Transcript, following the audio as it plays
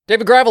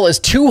David Gravel is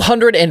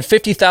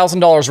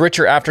 $250,000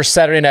 richer after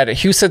Saturday night at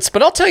Huset's,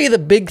 but I'll tell you the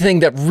big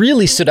thing that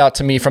really stood out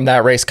to me from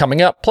that race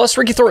coming up. Plus,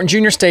 Ricky Thornton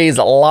Jr. stays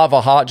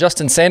lava hot.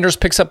 Justin Sanders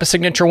picks up a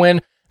signature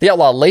win. The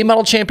Outlaw Late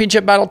Model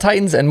Championship battle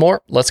titans and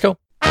more. Let's go.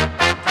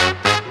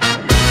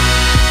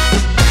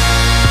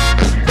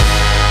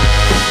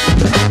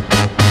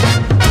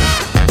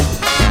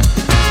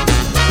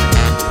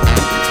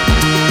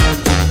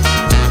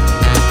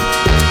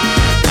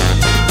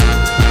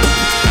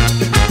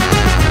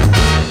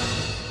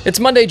 It's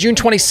Monday, June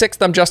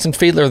 26th. I'm Justin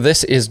Fiedler.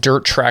 This is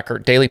Dirt Tracker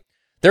Daily.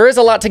 There is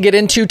a lot to get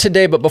into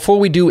today, but before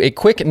we do, a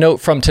quick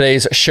note from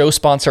today's show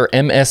sponsor,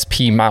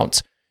 MSP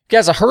Mounts. You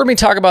guys have heard me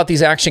talk about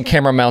these action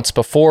camera mounts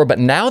before, but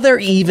now they're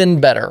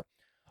even better.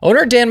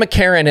 Owner Dan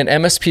McCarran and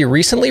MSP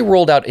recently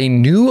rolled out a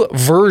new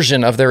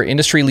version of their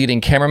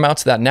industry-leading camera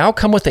mounts that now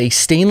come with a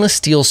stainless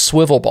steel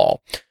swivel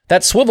ball.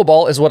 That swivel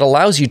ball is what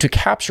allows you to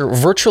capture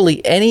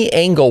virtually any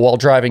angle while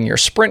driving your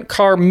sprint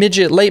car,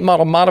 midget, late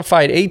model,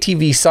 modified,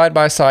 ATV,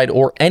 side-by-side,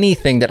 or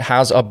anything that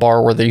has a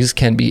bar where these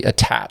can be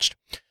attached.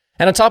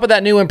 And on top of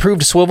that new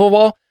improved swivel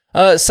ball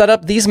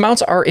setup, these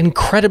mounts are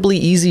incredibly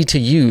easy to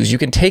use. You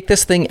can take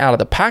this thing out of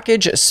the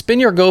package, spin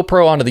your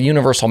GoPro onto the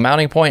universal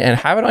mounting point, and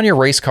have it on your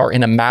race car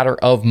in a matter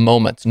of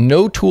moments.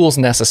 No tools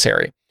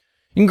necessary.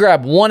 You can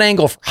grab one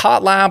angle for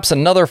hot laps,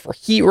 another for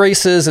heat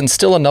races, and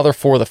still another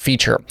for the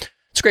feature.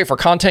 It's great for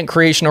content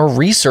creation or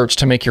research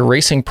to make your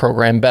racing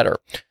program better.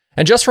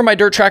 And just for my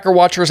Dirt Tracker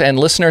watchers and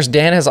listeners,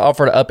 Dan has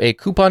offered up a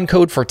coupon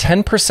code for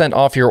 10%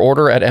 off your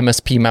order at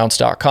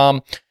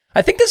mspmounts.com.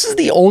 I think this is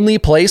the only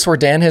place where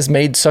Dan has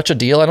made such a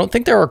deal. I don't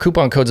think there are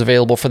coupon codes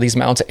available for these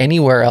mounts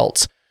anywhere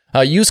else.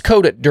 Use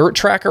code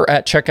DIRTTRACKER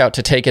at checkout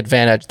to take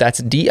advantage.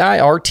 That's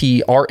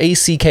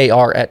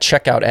DIRTRACKR at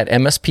checkout at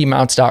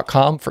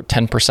mspmounts.com for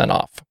 10%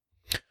 off.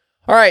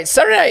 All right,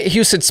 Saturday night at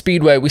Huset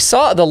Speedway, we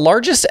saw the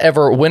largest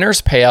ever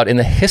winners payout in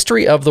the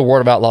history of the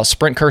World of Outlaws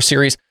Sprint Car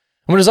Series.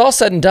 And when it was all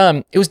said and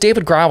done, it was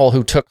David Gravel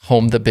who took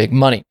home the big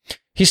money.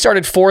 He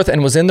started fourth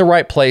and was in the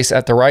right place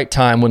at the right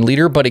time when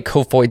leader Buddy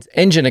Kofoid's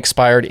engine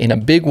expired in a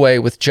big way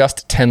with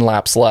just 10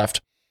 laps left.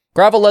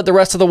 Gravel led the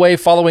rest of the way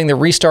following the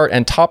restart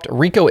and topped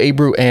Rico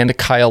Abreu and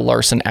Kyle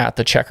Larson at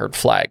the checkered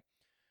flag.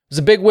 It was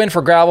a big win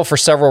for Gravel for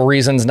several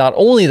reasons, not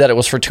only that it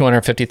was for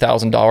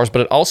 $250,000,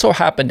 but it also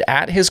happened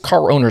at his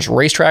car owner's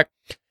racetrack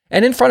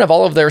and in front of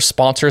all of their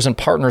sponsors and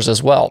partners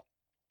as well.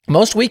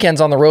 Most weekends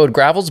on the road,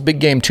 Gravel's Big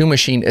Game 2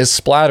 machine is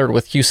splattered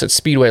with Huset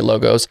Speedway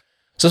logos,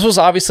 so this was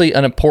obviously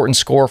an important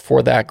score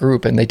for that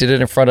group, and they did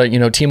it in front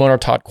of, team owner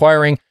Todd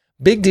Quiring.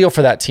 Big deal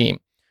for that team.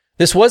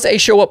 This was a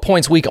show-up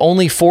points week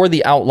only for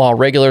the Outlaw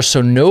regulars,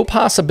 so no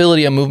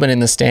possibility of movement in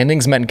the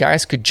standings meant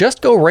guys could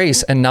just go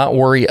race and not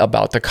worry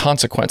about the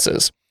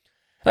consequences.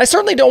 And I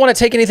certainly don't want to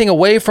take anything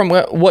away from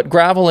what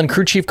Gravel and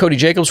crew chief Cody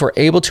Jacobs were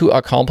able to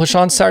accomplish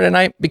on Saturday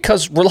night,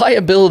 because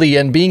reliability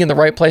and being in the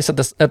right place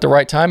at the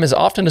right time is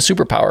often a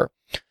superpower.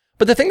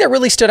 But the thing that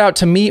really stood out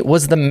to me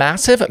was the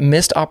massive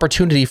missed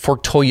opportunity for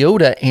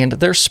Toyota and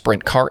their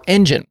sprint car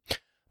engine.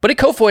 Buddy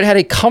Kofoid had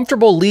a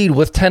comfortable lead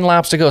with 10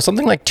 laps to go,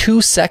 something like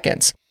 2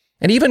 seconds.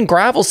 And even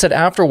Gravel said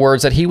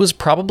afterwards that he was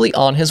probably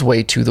on his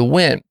way to the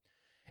win.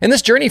 In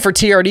this journey for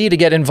TRD to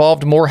get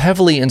involved more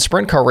heavily in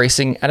sprint car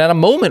racing, and at a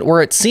moment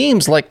where it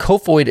seems like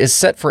Kofoid is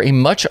set for a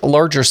much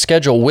larger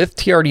schedule with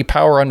TRD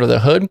power under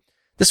the hood,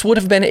 this would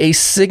have been a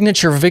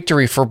signature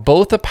victory for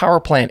both the power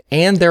plant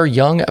and their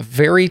young,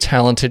 very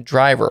talented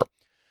driver.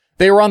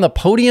 They were on the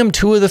podium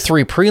 2 of the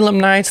 3 prelim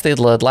nights, they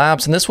led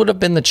laps, and this would have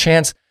been the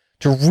chance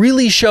to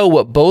really show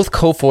what both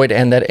Kofoid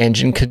and that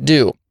engine could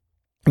do.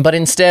 But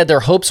instead,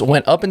 their hopes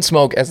went up in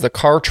smoke as the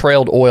car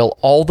trailed oil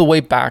all the way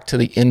back to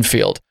the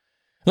infield.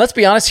 Let's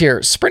be honest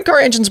here, sprint car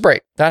engines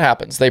break. That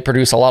happens. They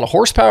produce a lot of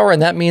horsepower, and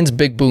that means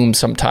big booms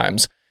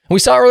sometimes. We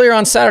saw earlier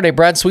on Saturday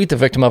Brad Sweet the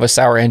victim of a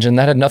sour engine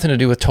that had nothing to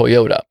do with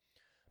Toyota.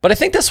 But I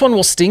think this one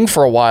will sting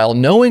for a while,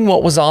 knowing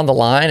what was on the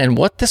line and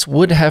what this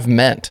would have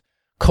meant.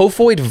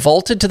 Kofoid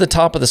vaulted to the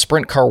top of the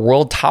sprint car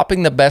world,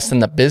 topping the best in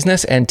the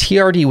business, and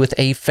TRD with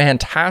a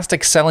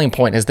fantastic selling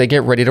point as they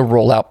get ready to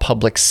roll out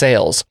public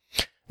sales.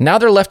 Now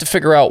they're left to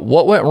figure out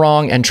what went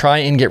wrong and try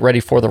and get ready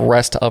for the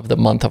rest of the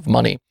month of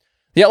money.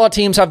 The Outlaw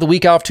teams have the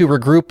week off to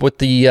regroup with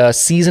the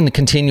season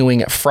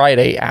continuing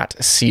Friday at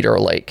Cedar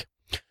Lake.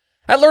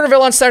 At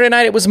Lernerville on Saturday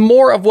night, it was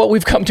more of what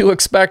we've come to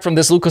expect from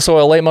this Lucas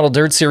Oil Late Model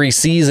Dirt Series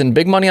season.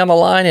 Big money on the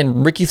line,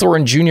 and Ricky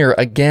Thornton Jr.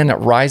 again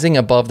rising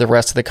above the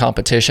rest of the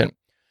competition.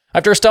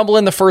 After a stumble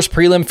in the first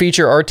prelim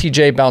feature,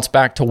 RTJ bounced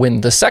back to win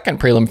the second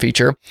prelim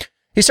feature.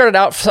 He started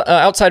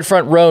outside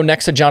front row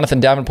next to Jonathan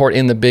Davenport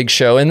in the big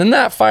show, and in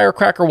that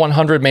Firecracker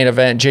 100 main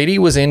event, JD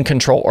was in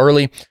control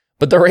early,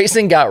 but the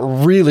racing got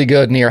really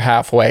good near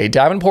halfway.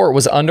 Davenport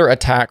was under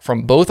attack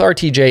from both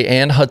RTJ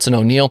and Hudson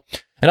O'Neill,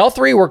 and all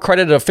three were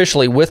credited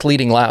officially with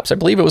leading laps. I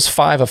believe it was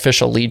 5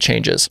 official lead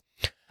changes.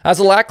 As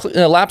the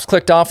laps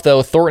clicked off,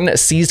 though, Thornton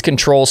seized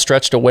control,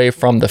 stretched away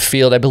from the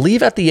field. I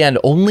believe at the end,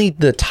 only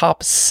the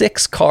top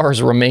 6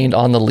 cars remained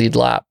on the lead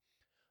lap.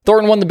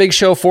 Thornton won the big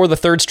show for the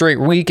third straight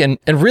week, and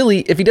really,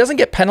 if he doesn't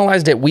get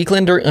penalized at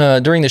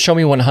Weekland during the Show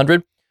Me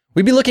 100,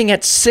 we'd be looking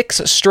at 6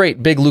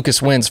 straight Big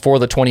Lucas wins for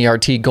the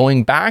 20RT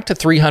going back to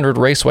 300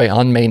 Raceway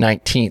on May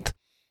 19th.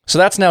 So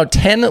that's now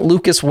 10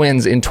 Lucas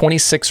wins in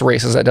 26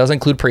 races. That does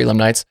include prelim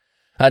nights,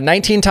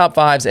 19 top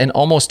 5s, and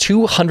almost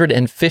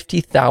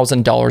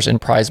 $250,000 in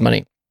prize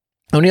money.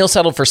 O'Neill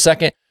settled for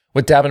second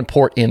with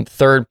Davenport in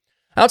third.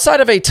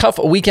 Outside of a tough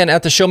weekend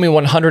at the Show Me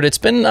 100, it's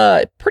been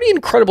a pretty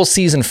incredible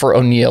season for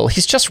O'Neill.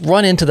 He's just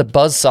run into the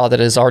buzzsaw that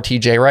is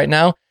RTJ right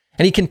now,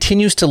 and he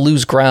continues to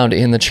lose ground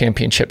in the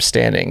championship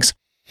standings.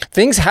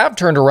 Things have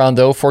turned around,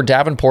 though, for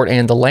Davenport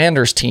and the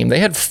Landers team. They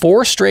had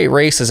 4 straight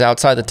races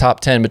outside the top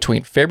 10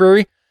 between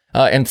February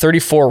and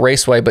 34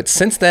 Raceway, but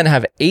since then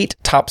have 8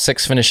 top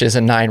 6 finishes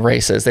in 9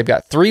 races. They've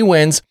got 3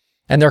 wins,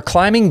 and they're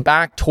climbing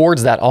back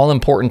towards that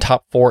all-important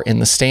top 4 in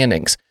the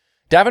standings.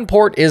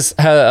 Davenport is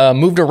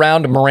moved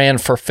around Moran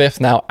for 5th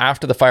now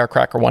after the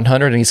Firecracker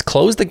 100, and he's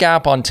closed the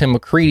gap on Tim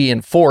McCready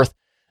in 4th.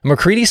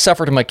 McCready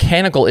suffered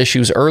mechanical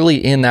issues early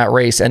in that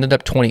race, ended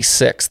up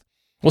 26th.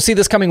 We'll see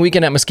this coming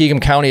weekend at Muskegon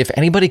County if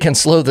anybody can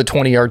slow the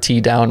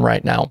 20RT down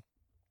right now.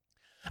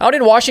 Out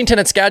in Washington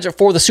at Skagit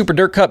for the Super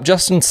Dirt Cup,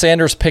 Justin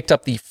Sanders picked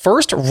up the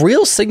first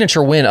real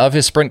signature win of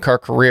his sprint car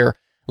career,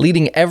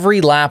 leading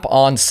every lap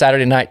on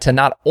Saturday night to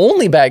not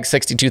only bag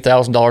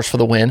 $62,000 for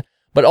the win,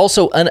 but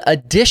also an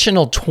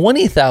additional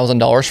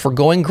 $20,000 for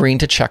going green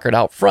to checkered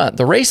out front.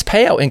 The race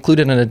payout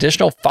included an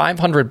additional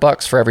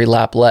 $500 for every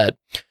lap led.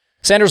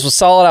 Sanders was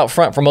solid out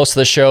front for most of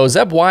the show.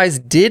 Zeb Wise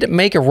did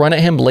make a run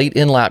at him late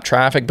in lap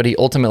traffic, but he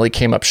ultimately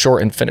came up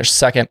short and finished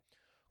second.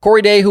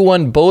 Corey Day, who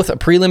won both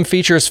prelim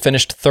features,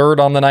 finished third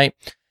on the night.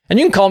 And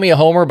you can call me a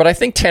homer, but I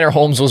think Tanner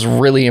Holmes was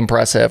really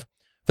impressive.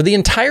 For the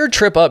entire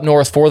trip up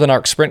north for the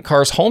NARC sprint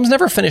cars, Holmes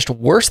never finished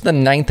worse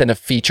than 9th in a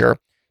feature.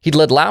 He'd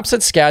led laps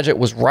at Skagit,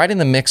 was right in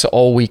the mix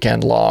all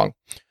weekend long.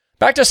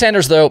 Back to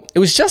Sanders, though, it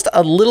was just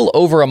a little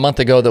over a month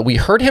ago that we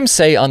heard him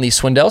say on the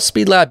Swindell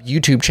Speed Lab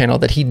YouTube channel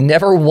that he'd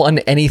never won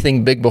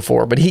anything big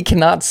before, but he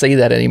cannot say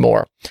that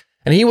anymore.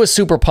 And he was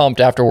super pumped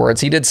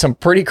afterwards. He did some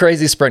pretty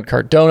crazy sprint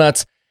car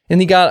donuts,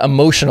 and he got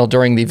emotional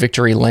during the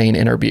Victory Lane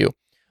interview.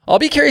 I'll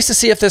be curious to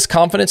see if this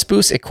confidence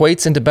boost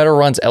equates into better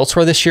runs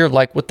elsewhere this year,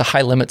 like with the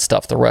high limit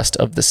stuff the rest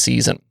of the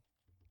season.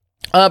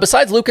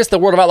 Besides Lucas, the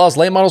World of Outlaws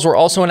late models were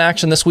also in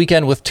action this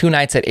weekend with 2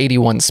 nights at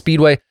 81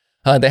 Speedway.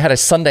 They had a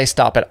Sunday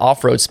stop at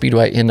Off-Road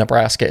Speedway in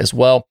Nebraska as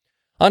well.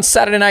 On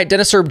Saturday night,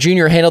 Dennis Erb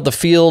Jr. handled the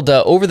field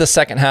over the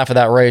second half of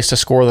that race to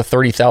score the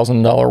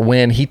 $30,000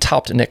 win. He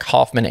topped Nick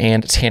Hoffman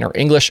and Tanner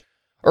English.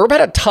 Erb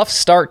had a tough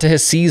start to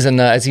his season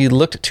as he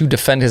looked to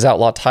defend his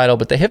Outlaw title,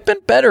 but they have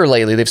been better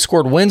lately. They've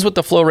scored wins with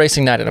the Flow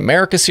Racing Night in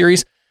America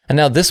Series, and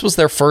now this was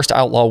their first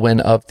Outlaw win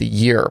of the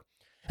year.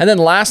 And then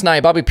last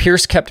night, Bobby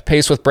Pierce kept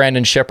pace with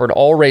Brandon Shepard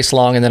all race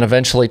long and then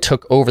eventually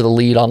took over the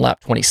lead on lap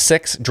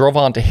 26, drove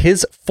on to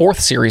his 4th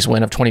series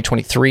win of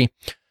 2023.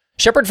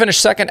 Shepard finished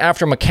second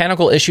after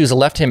mechanical issues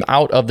left him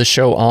out of the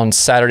show on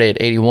Saturday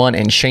at 81,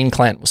 and Shane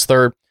Clant was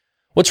third.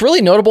 What's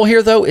really notable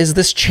here, though, is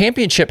this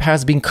championship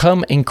has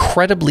become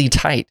incredibly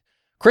tight.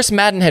 Chris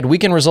Madden had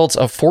weekend results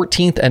of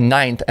 14th and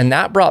 9th, and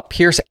that brought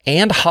Pierce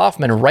and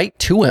Hoffman right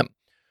to him.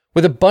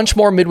 With a bunch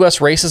more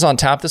Midwest races on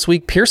tap this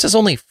week, Pierce is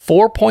only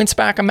 4 points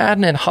back of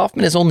Madden, and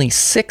Hoffman is only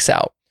 6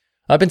 out.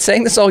 I've been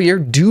saying this all year,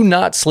 do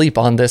not sleep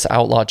on this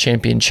Outlaw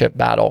Championship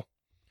battle.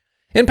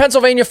 In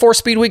Pennsylvania for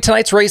Speed Week,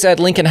 tonight's race at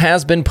Lincoln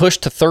has been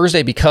pushed to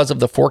Thursday because of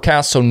the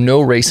forecast, so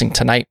no racing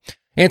tonight.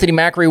 Anthony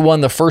Macri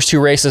won the first 2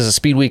 races of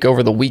Speed Week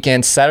over the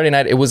weekend. Saturday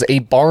night, it was a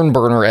barn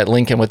burner at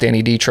Lincoln with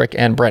Danny Dietrich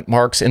and Brent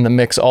Marks in the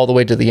mix all the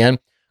way to the end.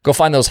 Go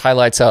find those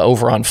highlights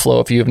over on Flow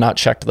if you have not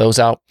checked those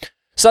out.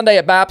 Sunday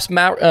at BAPS,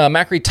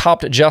 Macri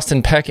topped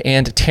Justin Peck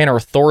and Tanner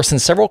Thorson.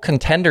 Several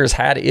contenders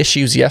had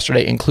issues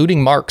yesterday,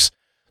 including Marks.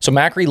 So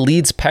Macri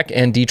leads Peck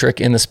and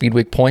Dietrich in the Speed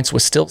Week points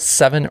with still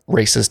 7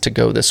 races to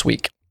go this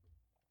week.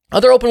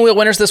 Other open wheel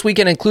winners this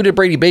weekend included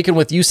Brady Bacon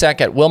with USAC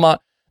at Wilmot.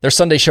 Their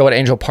Sunday show at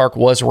Angel Park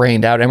was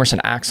rained out.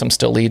 Emerson Axum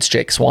still leads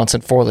Jake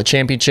Swanson for the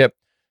championship.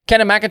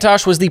 Kenna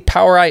McIntosh was the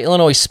Power Eye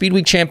Illinois Speed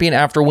Week champion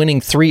after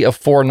winning 3 of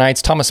 4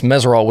 nights. Thomas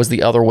Meserol was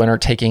the other winner,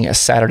 taking a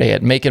Saturday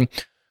at Macon.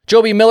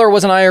 Joby Miller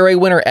was an IRA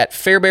winner at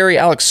Fairbury.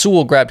 Alex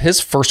Sewell grabbed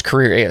his first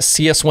career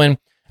ASCS win,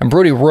 and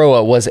Brody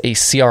Roa was a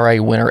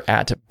CRA winner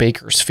at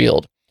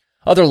Bakersfield.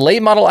 Other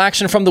late model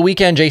action from the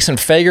weekend, Jason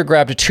Fager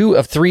grabbed 2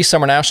 of 3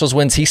 Summer Nationals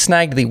wins. He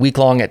snagged the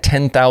week-long at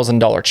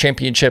 $10,000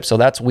 championship, so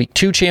that's week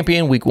 2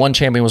 champion. Week 1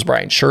 champion was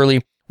Brian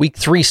Shirley. Week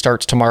 3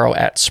 starts tomorrow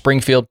at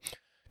Springfield.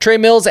 Trey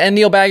Mills and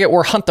Neil Baggett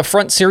were Hunt the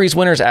Front Series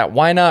winners at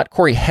Why Not.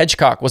 Corey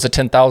Hedgecock was a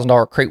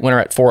 $10,000 crate winner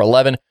at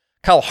 411.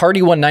 Kyle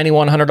Hardy won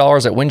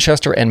 $9,100 at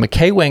Winchester, and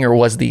McKay Wanger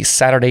was the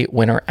Saturday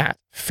winner at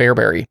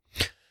Fairbury.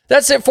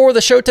 That's it for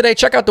the show today.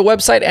 Check out the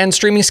website and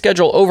streaming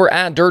schedule over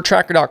at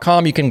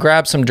DirtTracker.com. You can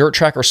grab some Dirt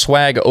Tracker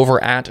swag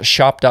over at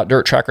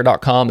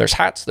shop.dirttracker.com. There's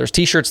hats, there's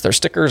t-shirts, there's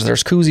stickers,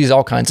 there's koozies,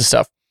 all kinds of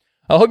stuff.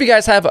 I hope you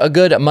guys have a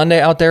good Monday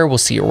out there. We'll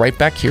see you right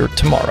back here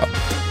tomorrow.